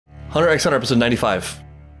Hunter x Hunter episode 95.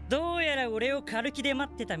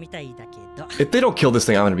 If they don't kill this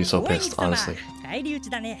thing, I'm gonna be so pissed, honestly. I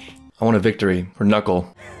want a victory for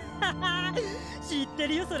Knuckle.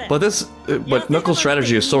 But Knuckle's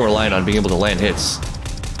strategy is so reliant on being able to land hits.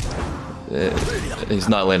 He's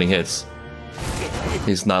not landing hits.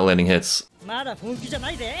 He's not landing hits.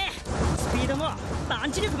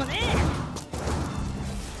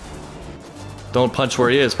 Don't punch where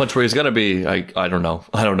he is. Punch where he's gonna be. I don't know.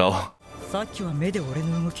 I don't know.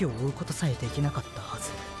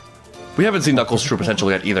 We haven't seen Knuckles' true potential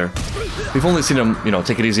yet either. We've only seen him, you know,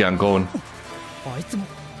 take it easy on Gon.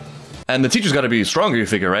 And the teacher's gotta be stronger, you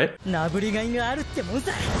figure, right?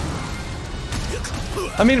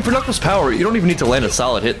 I mean, for Knuckles' power, you don't even need to land a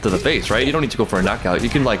solid hit to the face, right? You don't need to go for a knockout. You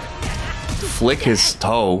can, like, flick his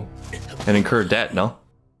toe and incur debt, no?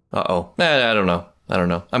 Uh-oh. I don't know. I don't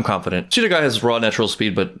know. I'm confident. Cheetah guy has raw natural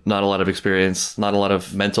speed, but not a lot of experience, not a lot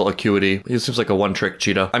of mental acuity. He seems like a one-trick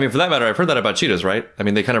cheetah. I mean, for that matter, I've heard that about cheetahs, right? I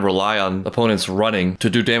mean, they kind of rely on opponents running to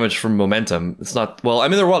do damage from momentum. It's not, well, I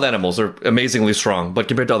mean, they're wild animals. They're amazingly strong, but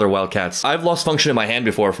compared to other wild cats, I've lost function in my hand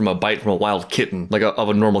before from a bite from a wild kitten, like of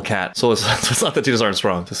a normal cat. So it's not that cheetahs aren't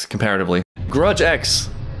strong, just comparatively. Grudge X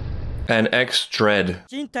and X Dread.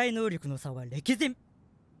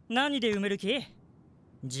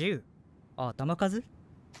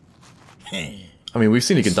 I mean, we've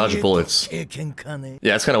seen he can dodge bullets.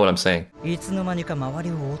 Yeah, that's kind of what I'm saying.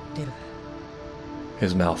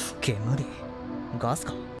 His mouth.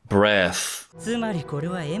 Breath.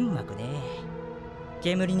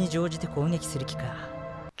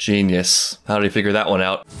 Genius. How did he figure that one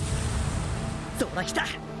out?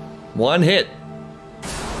 One hit.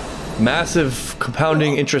 Massive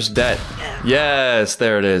compounding interest debt. Yes,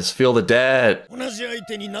 there it is. Feel the debt.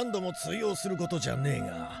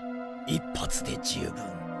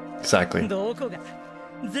 Exactly.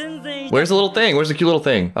 Where's the little thing? Where's the cute little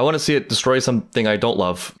thing? I want to see it destroy something I don't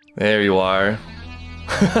love. There you are.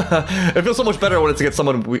 It feels so much better when it's against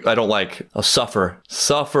someone I don't like. I'll suffer.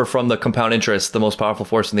 Suffer from the compound interest, the most powerful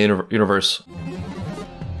force in the universe.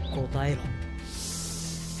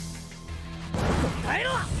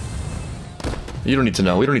 You don't need to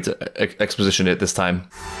know. We don't need to exposition it this time.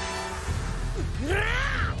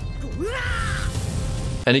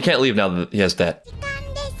 And he can't leave now that he has debt.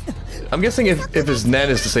 I'm guessing if his Nen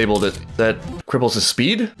is disabled, that cripples his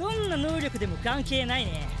speed? Oh,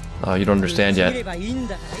 you don't understand yet.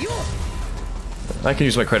 I can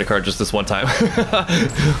use my credit card just this one time.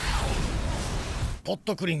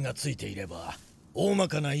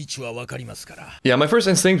 Yeah, my first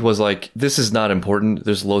instinct was like, this is not important.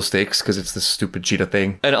 There's low stakes because it's this stupid cheetah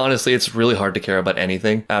thing. And honestly, it's really hard to care about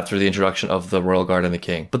anything after the introduction of the Royal Guard and the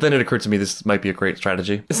King. But then it occurred to me this might be a great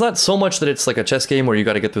strategy. It's not so much that it's like a chess game where you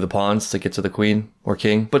got to get through the pawns to get to the Queen or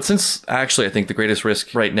King. But since actually I think the greatest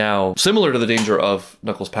risk right now, similar to the danger of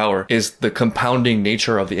Knuckles' power, is the compounding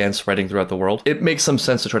nature of the ants spreading throughout the world, it makes some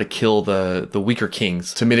sense to try to kill the weaker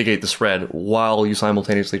kings to mitigate the spread while you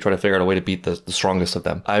simultaneously try to figure out a way to beat the strongest of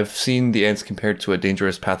them. I've seen the ants compared to a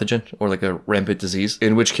dangerous pathogen or like a rampant disease,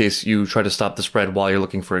 in which case you try to stop the spread while you're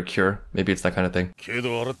looking for a cure. Maybe it's that kind of thing.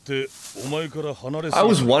 I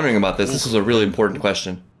was wondering about this. This is a really important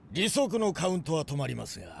question.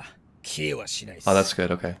 Oh, that's good.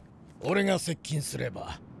 Okay.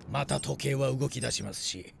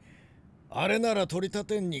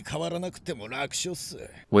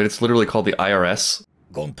 Wait, it's literally called the IRS?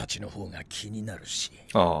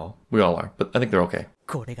 Oh, we all are, but I think they're okay.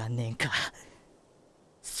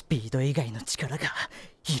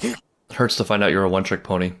 Hurts to find out you're a one-trick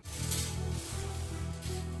pony.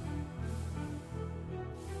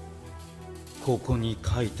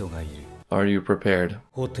 Are you prepared?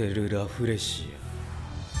 So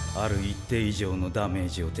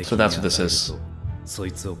that's what this is. He's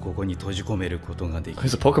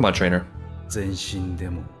a Pokemon trainer.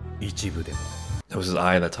 That was his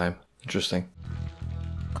eye that time. Interesting.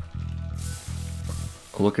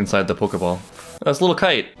 A look inside the Pokeball. That's a little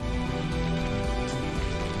kite.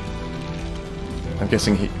 I'm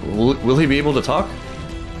guessing will he be able to talk?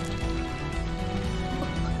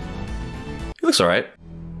 He looks alright.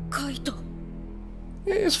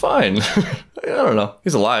 He's fine. I don't know.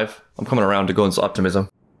 He's alive. I'm coming around to Gon's optimism.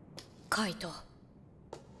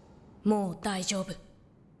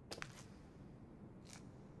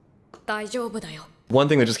 One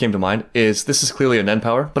thing that just came to mind is this is clearly a Nen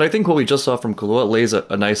power, but I think what we just saw from Kahlua lays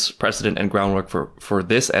a nice precedent and groundwork for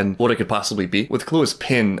this and what it could possibly be. With Kalua's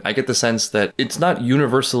pin, I get the sense that it's not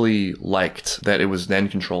universally liked that it was Nen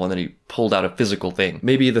control and then he pulled out a physical thing.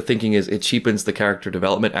 Maybe the thinking is it cheapens the character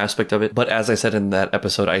development aspect of it. But as I said in that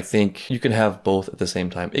episode, I think you can have both at the same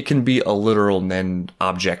time. It can be a literal Nen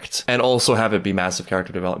object and also have it be massive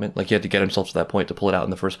character development. Like he had to get himself to that point to pull it out in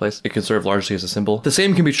the first place. It can serve largely as a symbol. The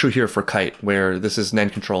same can be true here for Kite, where this is Nen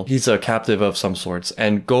control. He's a captive of some sorts,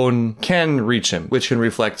 and Gon can reach him, which can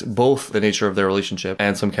reflect both the nature of their relationship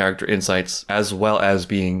and some character insights, as well as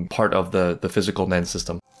being part of the physical Nen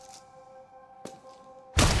system.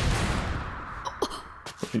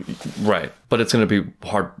 Right, but it's going to be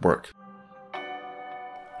hard work.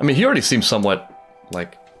 I mean, he already seems somewhat,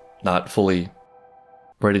 like, not fully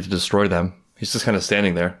ready to destroy them. He's just kind of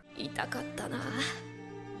standing there.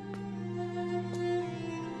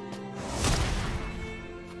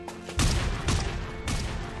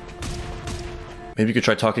 Maybe you could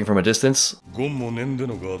try talking from a distance. ゴンも念で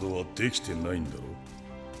のガードはできてないんだろ。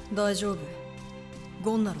大丈夫。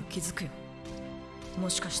ゴンなら気づくよ。も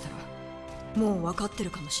しかしたらもう分かって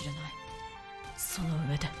るかもしれない。その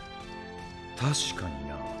上で。確かに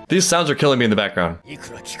な。These sounds are killing me in the background. い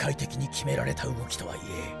くら機械的に決められた動きとはい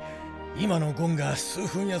え、今のゴンが数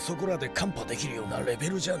分やそこらでカンパできるようなレベ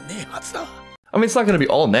ルじゃねえはずだ。I mean, it's not going to be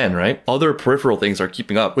all Nen, right? Other peripheral things are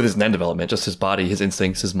keeping up with his Nen development, just his body, his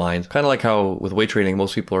instincts, his mind. Kind of like how with weight training,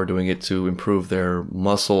 most people are doing it to improve their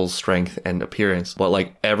muscle strength and appearance. But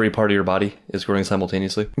like every part of your body is growing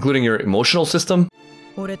simultaneously, including your emotional system.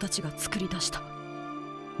 俺たちが作り出した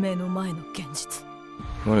目の前の現実。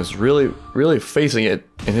One is really, really facing it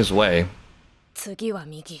in his way. 次は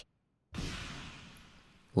右。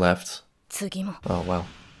Left. 次も。Oh, wow.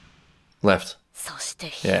 Left. そして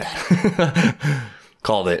左。Yeah.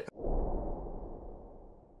 Called it.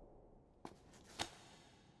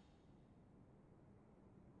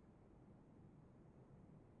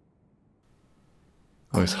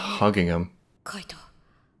 Oh, he's hugging him. カイト、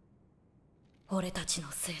俺たちの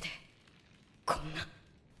せいでこんな。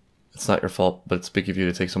It's not your fault, but it's big of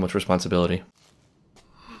you to take so much responsibility.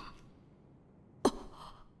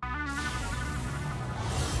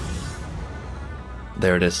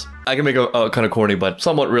 There it is. I can make a kind of corny but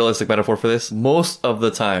somewhat realistic metaphor for this. Most of the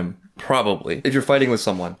time, probably, if you're fighting with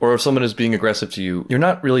someone, or if someone is being aggressive to you, you're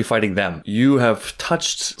not really fighting them. You have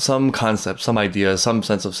touched some concept, some idea, some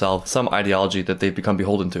sense of self, some ideology that they've become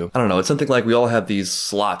beholden to. I don't know, it's something like we all have these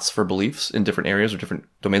slots for beliefs in different areas or different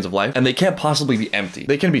domains of life, and they can't possibly be empty.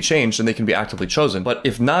 They can be changed and they can be actively chosen, but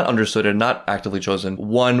if not understood and not actively chosen,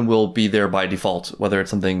 one will be there by default, whether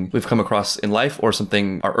it's something we've come across in life or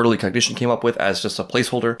something our early cognition came up with as just a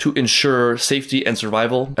placeholder to ensure safety and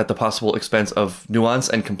survival at the possible expense of nuance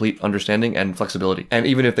and complete understanding and flexibility. And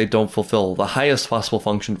even if they don't fulfill the highest possible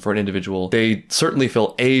function for an individual, they certainly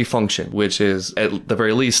fill a function, which is at the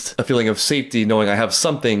very least a feeling of safety, knowing I have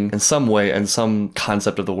something in some way and some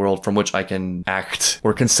concept of the world from which I can act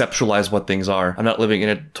or conceptualize what things are. I'm not living in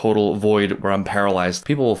a total void where I'm paralyzed.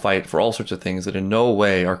 People will fight for all sorts of things that in no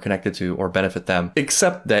way are connected to or benefit them,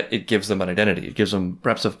 except that it gives them an identity. It gives them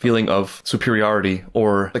perhaps a feeling of superiority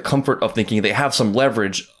or the comfort of thinking they have some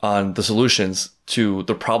leverage on the solutions to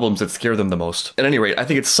the problems that scare them the most. At any rate, I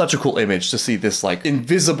think it's such a cool image to see this like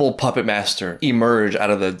invisible puppet master emerge out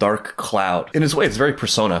of the dark cloud. In his way, it's very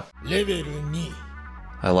Persona.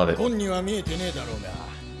 I love it.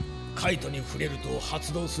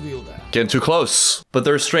 Getting too close. But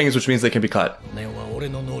there are strings, which means they can be cut.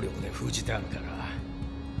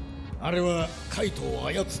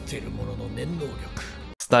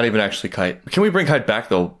 It's not even actually Kite. Can we bring Kite back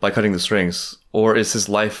though by cutting the strings? Or is his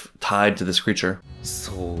life tied to this creature?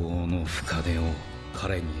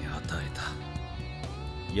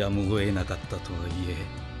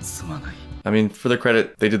 I mean, for their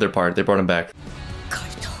credit, they did their part. They brought him back.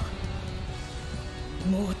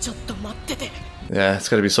 Yeah, it's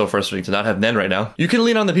gotta be so frustrating to not have Nen right now. You can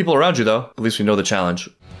lean on the people around you though. At least we know the challenge.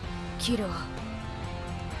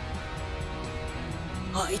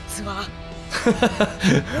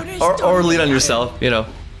 or lean on yourself, you know.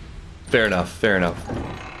 Fair enough, fair enough.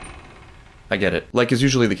 I get it. Like is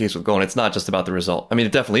usually the case with Gon, it's not just about the result. I mean,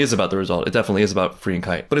 it definitely is about the result. It definitely is about freeing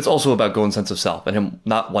Kite. But it's also about Gon's sense of self and him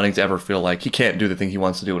not wanting to ever feel like he can't do the thing he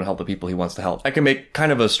wants to do and help the people he wants to help. I can make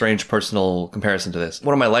kind of a strange personal comparison to this.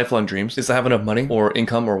 One of my lifelong dreams is to have enough money or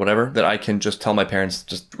income or whatever that I can just tell my parents,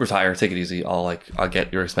 just retire, take it easy. I'll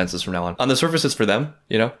get your expenses from now on. On the surface, it's for them,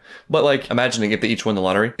 you know? But like imagining if they each won the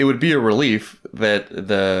lottery, it would be a relief that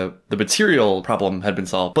the material problem had been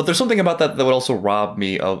solved. But there's something about that that would also rob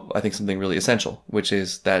me of, I think, something really essential, which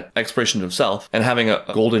is that exploration of self and having a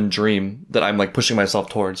golden dream that I'm like pushing myself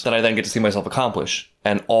towards, that I then get to see myself accomplish.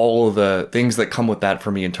 And all of the things that come with that for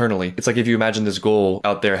me internally. It's like if you imagine this goal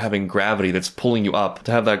out there having gravity that's pulling you up,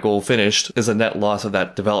 to have that goal finished is a net loss of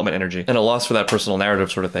that development energy and a loss for that personal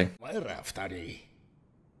narrative sort of thing.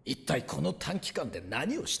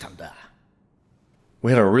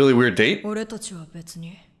 We had a really weird date?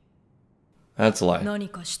 That's a lie. 何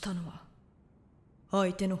かしたのは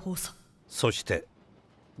相手の方さ。そして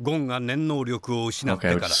ゴンが念能力を失ってか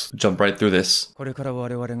ら。 Okay, we'll just jump right through this. これから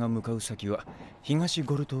我々が向かう先は東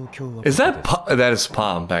ゴル島共和国。 Is that that is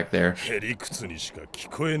Palm back there? へりくつにしか聞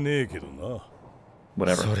こえねえけどな。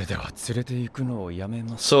 Whatever. それでは連れて行くのをやめ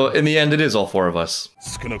ます。 So in the end, it is all four of us.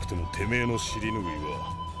 少なくともてめえの尻拭い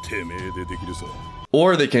はてめえでできるさ。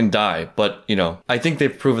 Or they can die, but you know, I think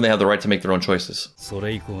they've proven they have the right to make their own choices. そ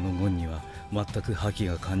れ以降のゴンには全く覇気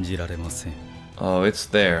が感じられません。 Oh, it's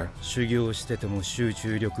there. 修行してても集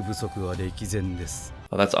中力不足は歴然です。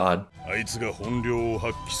 Oh, that's odd. あいつが本領を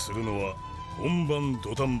発揮するのは本番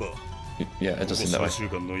土壇場。 Yeah, it does seem that way. 3週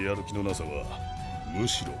間のやる気のなさはむ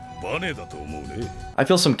しろバネだと思うね。 I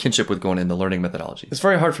feel some kinship with going in the learning methodology. It's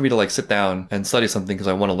very hard for me to like sit down and study something because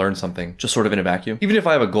I want to learn something, just sort of in a vacuum. Even if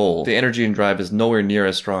I have a goal, the energy and drive is nowhere near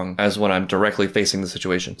as strong as when I'm directly facing the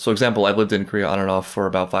situation. So example, I've lived in Korea on and off for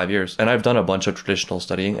about 5 years, and I've done a bunch of traditional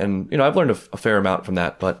studying, and you know, I've learned a fair amount from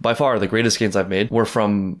that, but by far the greatest gains I've made were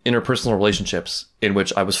from interpersonal relationships in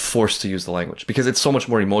which I was forced to use the language because it's so much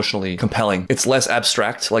more emotionally compelling. It's less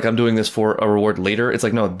abstract, like I'm doing this for a reward later. It's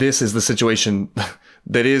like, no, this is the situation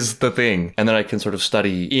that is the thing. And then I can sort of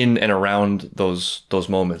study in and around those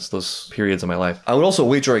moments, those periods of my life. I would also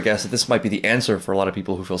wager, I guess, that this might be the answer for a lot of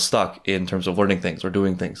people who feel stuck in terms of learning things or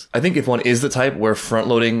doing things. I think if one is the type where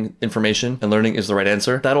front-loading information and learning is the right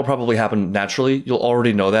answer, that'll probably happen naturally. You'll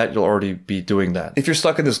already know that. You'll already be doing that. If you're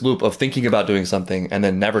stuck in this loop of thinking about doing something and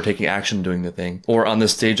then never taking action doing the thing, or on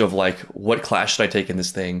this stage of like, what class should I take in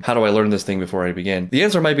this thing? How do I learn this thing before I begin? The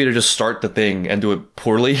answer might be to just start the thing and do it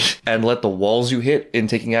poorly and let the walls you hit in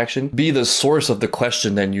taking action be the source of the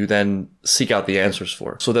question then you then seek out the answers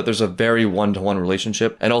for, so that there's a very one-to-one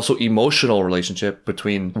relationship and also emotional relationship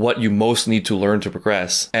between what you most need to learn to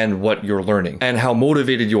progress and what you're learning and how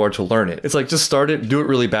motivated you are to learn it. It's like, just start it, do it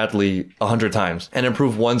really badly 100 times and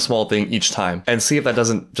improve one small thing each time and see if that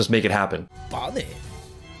doesn't just make it happen.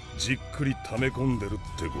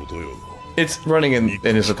 It's running in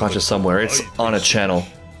his subconscious somewhere. It's on a channel.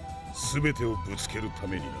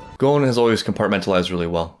 Gon has always compartmentalized really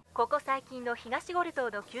well. ここ最近の東ゴル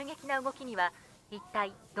島の急激な動きには一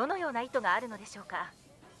体どのような意図があるのでしょうか。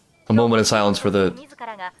 A moment of silence for the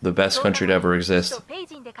best country to ever exist.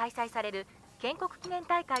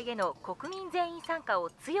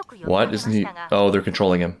 What? Isn't he? Oh, they're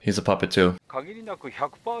controlling him. He's a puppet too.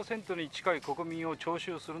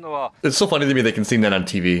 It's so funny to me they can see Nen on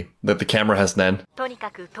TV, that the camera has Nen. とに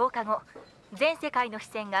かく10日後、全世界の視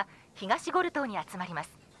線が東ゴル島に集まりま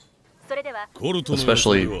す。それでは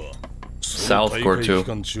Especially South Gortu,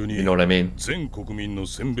 you know what I mean?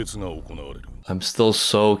 I'm still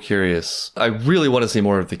so curious. I really want to see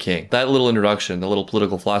more of the king. That little introduction, the little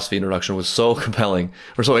political philosophy introduction was so compelling,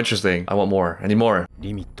 or so interesting. I want more. I need more.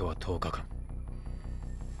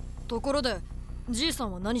 ところで、じいさ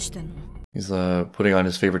んは何してんの？ He's putting on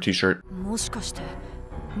his favorite t-shirt. もしかして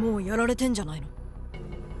もうやられてんじゃないの？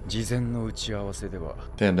 事前の打ち合わせでは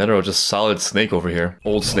Damn, Netero just solid snake over here.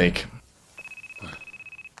 Old snake.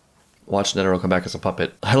 Watch Netero come back as a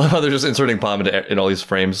puppet. I love how they're just inserting Palm in all these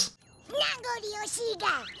frames.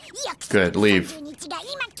 Good, leave.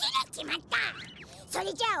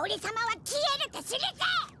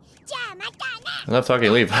 Enough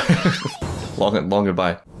talking, leave. long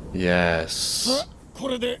goodbye. Yes. こ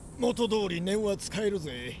れで元通り念は使える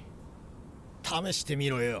ぜ。試してみ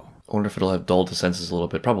ろよ。 I wonder if it'll have dulled his senses a little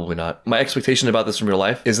bit. Probably not. My expectation about this from real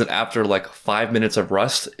life is that after like 5 minutes of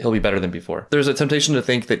rust, he'll be better than before. There's a temptation to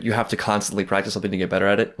think that you have to constantly practice something to get better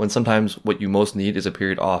at it, when sometimes what you most need is a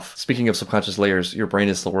period off. Speaking of subconscious layers, your brain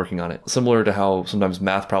is still working on it. Similar to how sometimes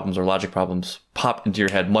math problems or logic problems pop into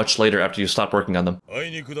your head much later after you stop working on them. I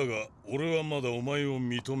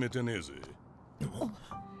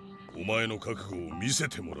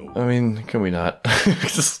mean, can we not?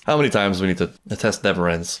 Just how many times do we need to? The test never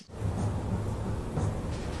ends.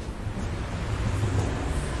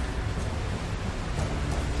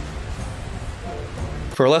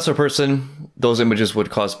 For a lesser person, those images would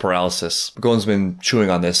cause paralysis. Gon's been chewing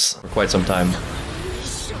on this for quite some time.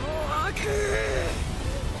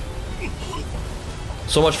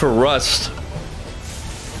 So much for Rust.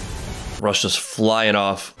 Rust just flying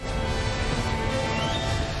off.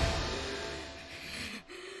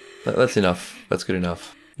 That's enough. That's good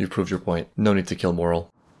enough. You've proved your point. No need to kill Moral.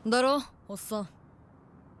 だろおっさん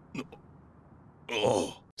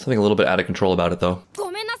Something a little bit out of control about it, though. ご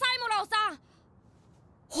めんなさいモラオさん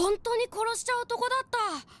本当に殺しちゃう男だっ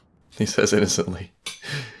た He says innocently.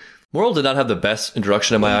 Moral did not have the best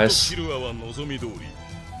introduction in my eyes. キルアは望み通り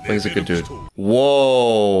But he's a good dude.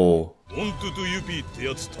 Whoa! オントゥトユピーって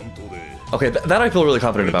やつ担当で Okay, that I feel really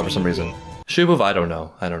confident about for some reason. Shubov, I don't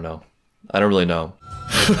know. I don't know. I don't really know.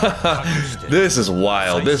 This is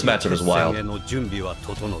wild. This matchup is wild.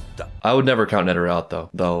 I would never count Netero out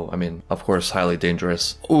though. I mean, of course, highly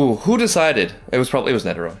dangerous. Ooh, who decided? It was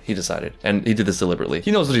Netero. He decided. And he did this deliberately.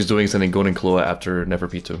 He knows what he's doing sending Gonin Klua after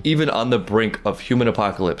Neferpitu. Even on the brink of human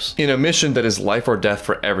apocalypse. In a mission that is life or death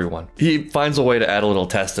for everyone. He finds a way to add a little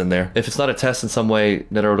test in there. If it's not a test in some way,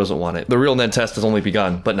 Netero doesn't want it. The real Nen test has only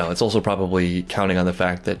begun. But no, it's also probably counting on the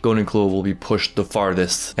fact that Gonin Klua will be pushed the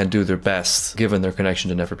farthest and do their best given their connection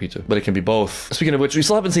to Neferpitu. But it can be both. Speaking of which, we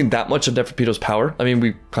still haven't seen that much of Neferpitu's power. I mean,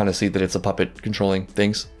 we kind of see that it's a puppet controlling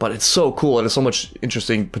things, but it's so cool. It has so much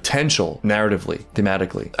interesting potential narratively,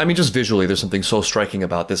 thematically. I mean, just visually, there's something so striking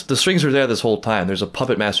about this. The strings are there this whole time. There's a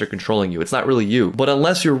puppet master controlling you. It's not really you. But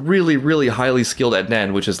unless you're really, really highly skilled at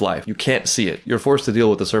Nen, which is life, you can't see it. You're forced to deal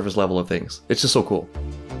with the surface level of things. It's just so cool.